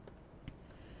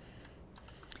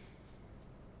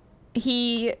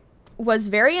 He was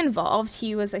very involved.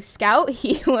 He was a scout.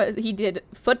 He did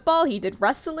football. He did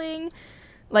wrestling.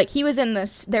 Like, he was in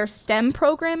their STEM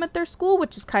program at their school,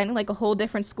 which is kind of like a whole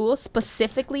different school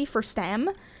specifically for STEM.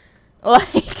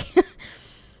 Like,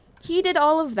 he did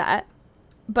all of that.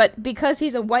 But because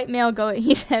he's a white male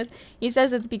he says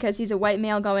it's because he's a white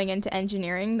male going into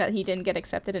engineering that he didn't get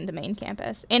accepted into main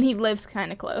campus. And he lives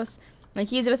kind of close. Like,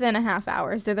 he's within a half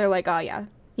hour. So they're like, oh yeah,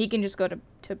 he can just go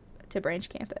to branch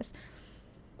campus.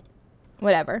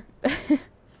 Whatever.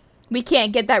 We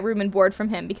can't get that room and board from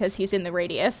him because he's in the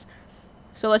radius.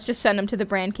 So let's just send him to the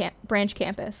branch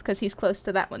campus because he's close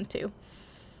to that one too.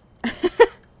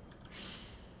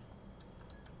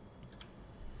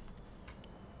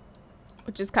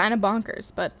 Which is kind of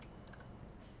bonkers, but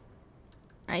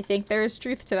I think there is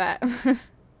truth to that.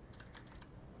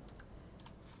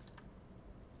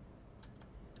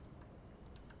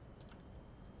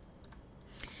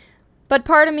 But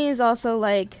part of me is also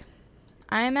like,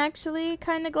 I'm actually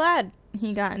kind of glad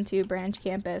he got into branch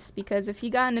campus, because if he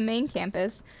got into main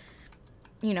campus,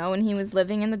 you know, when he was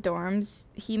living in the dorms,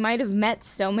 he might have met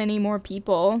so many more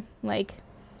people. Like,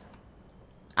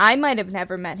 I might have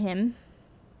never met him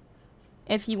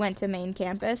if he went to main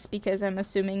campus, because I'm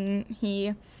assuming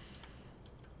he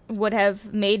would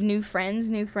have made new friends,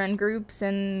 new friend groups,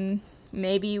 and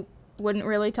maybe wouldn't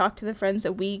really talk to the friends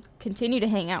that we continue to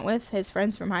hang out with, his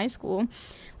friends from high school.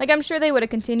 Like, I'm sure they would have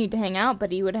continued to hang out,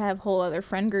 but he would have whole other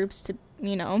friend groups to,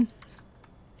 you know,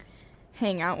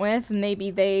 hang out with, and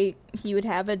maybe he would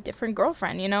have a different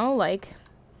girlfriend, you know, like,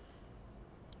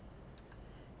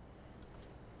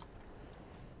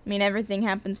 I mean, everything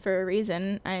happens for a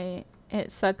reason. It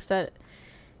sucks that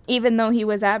even though he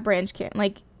was at branch camp,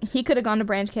 like, he could have gone to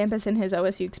branch campus and his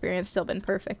OSU experience still been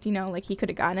perfect, you know, like, he could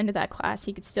have gotten into that class,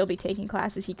 he could still be taking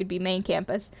classes, he could be main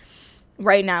campus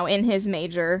right now in his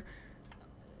major,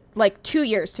 like, 2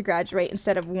 years to graduate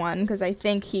instead of 1, because I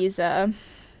think he's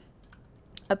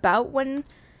about one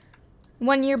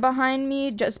year behind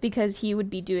me, just because he would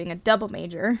be doing a double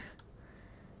major,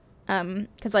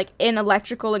 because, like, in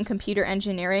electrical and computer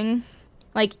engineering,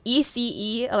 Like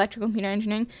ECE, electrical computer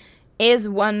engineering, is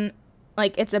one,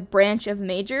 like it's a branch of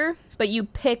major, but you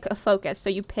pick a focus. So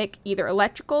you pick either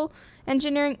electrical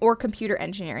engineering or computer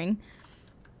engineering.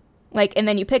 Like, and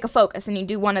then you pick a focus and you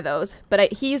do one of those.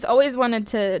 But he's always wanted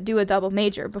to do a double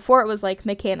major. Before it was like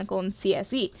mechanical and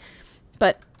CSE.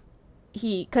 But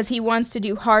because he wants to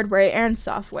do hardware and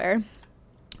software.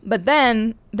 But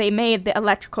then they made the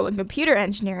electrical and computer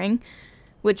engineering,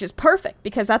 which is perfect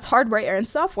because that's hardware and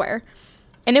software.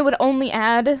 And it would only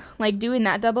add, like, doing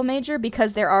that double major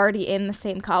because they're already in the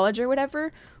same college or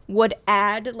whatever, would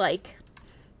add, like,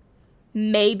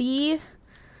 maybe,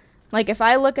 like, if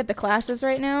I look at the classes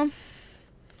right now,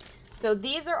 so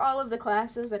these are all of the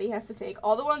classes that he has to take.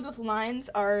 All the ones with lines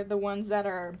are the ones that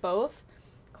are both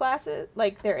classes,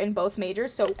 like, they're in both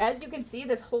majors. So as you can see,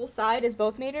 this whole side is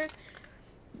both majors.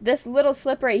 This little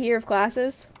slip right here of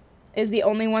classes is the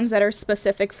only ones that are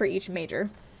specific for each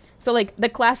major. So, like, the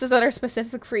classes that are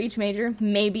specific for each major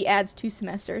maybe adds 2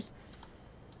 semesters.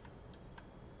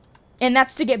 And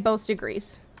that's to get both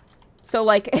degrees. So,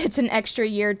 like, it's an extra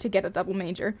year to get a double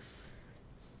major.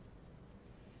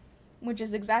 Which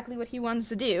is exactly what he wants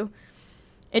to do.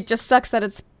 It just sucks that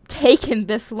it's taken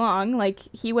this long. Like,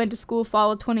 he went to school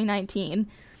fall of 2019.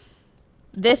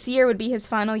 This year would be his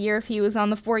final year if he was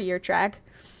on the 4-year track.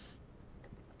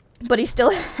 But he still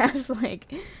has, like,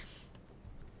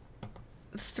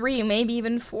 3, maybe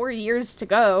even 4 years to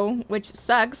go, which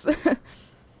sucks.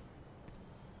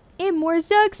 It more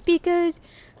sucks because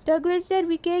Douglas said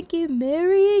we can't get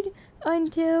married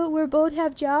until we both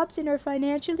have jobs and are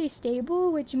financially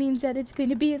stable, which means that it's going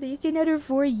to be at least another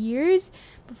 4 years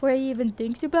before he even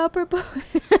thinks about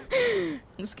proposing. I'm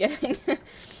just kidding.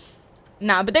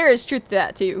 Nah, but there is truth to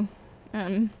that, too.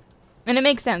 And it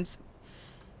makes sense.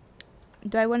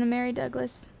 Do I want to marry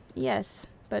Douglas? Yes.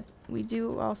 But we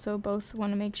do also both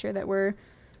want to make sure that we're,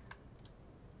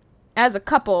 as a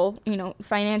couple, you know,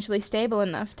 financially stable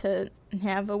enough to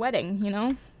have a wedding, you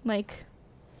know? Like,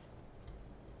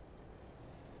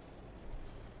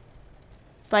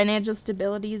 financial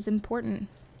stability is important.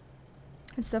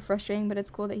 It's so frustrating, but it's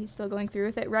cool that he's still going through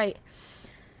with it. Right.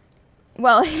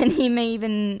 Well, and he may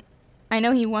even, I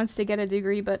know he wants to get a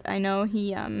degree, but I know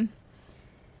he,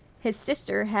 his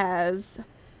sister's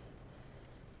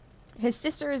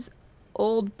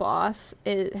old boss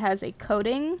has a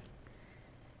coding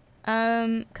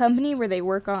company where they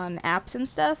work on apps and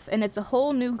stuff, and it's a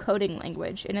whole new coding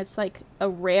language, and it's like a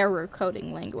rarer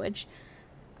coding language.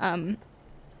 And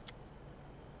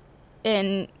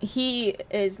he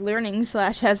is learning /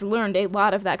 has learned a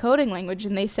lot of that coding language,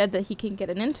 and they said that he can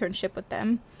get an internship with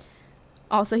them.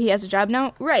 Also, he has a job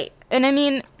now. Right. And I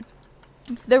mean,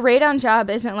 the radon job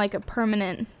isn't like a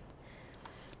permanent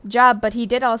job, but he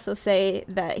did also say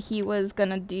that he was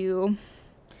gonna do,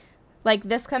 like,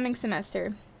 this coming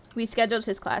semester. We scheduled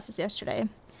his classes yesterday.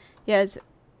 He has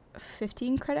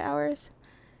 15 credit hours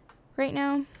right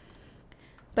now.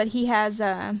 But he has,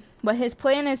 what his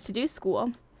plan is to do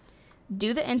school,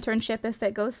 do the internship if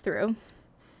it goes through,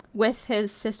 with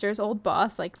his sister's old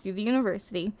boss, like, through the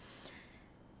university,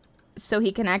 so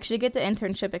he can actually get the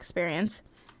internship experience.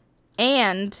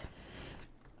 And,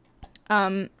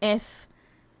 if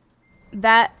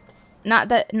that,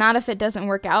 not if it doesn't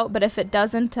work out, but if it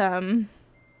doesn't, but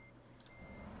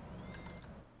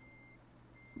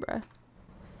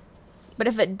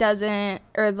if it doesn't,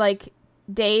 or, like,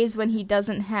 days when he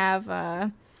doesn't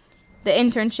have, the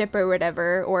internship or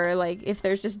whatever, or, like, if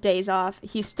there's just days off,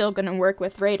 he's still gonna work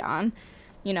with Radon,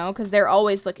 you know, because they're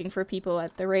always looking for people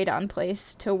at the Radon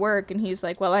place to work, and he's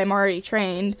like, well, I'm already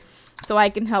trained, so I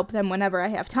can help them whenever I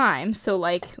have time, so,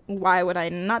 like, why would I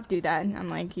not do that? And I'm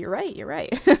like, you're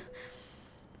right.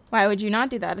 Why would you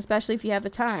not do that, especially if you have the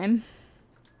time?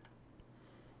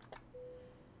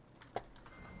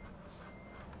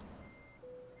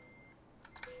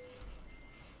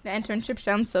 The internship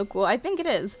sounds so cool. I think it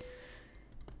is.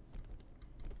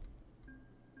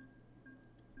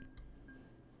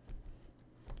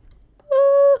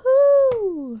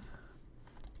 Woohoo!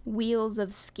 Wheels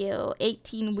of skill.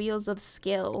 18 wheels of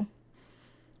skill.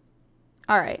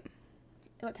 Alright.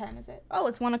 What time is it? Oh,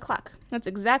 it's 1 o'clock. That's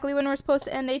exactly when we're supposed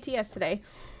to end ATS today.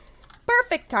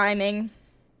 Perfect timing.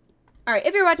 Alright,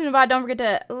 if you're watching the VOD, don't forget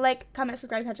to like, comment,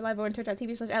 subscribe, catch a live over on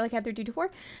twitch.tv/AllyKat3224.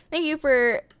 Thank you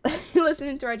for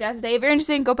listening to our jazz today. If you're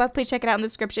interested in gopuff, please check it out in the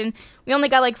description. We only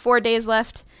got like 4 days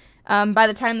left. By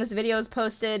the time this video is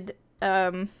posted,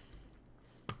 I'm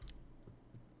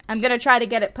going to try to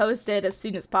get it posted as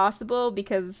soon as possible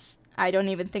because I don't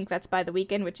even think that's by the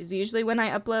weekend, which is usually when I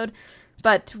upload.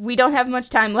 But we don't have much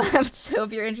time left, so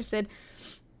if you're interested,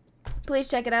 please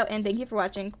check it out, and thank you for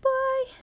watching. Bye!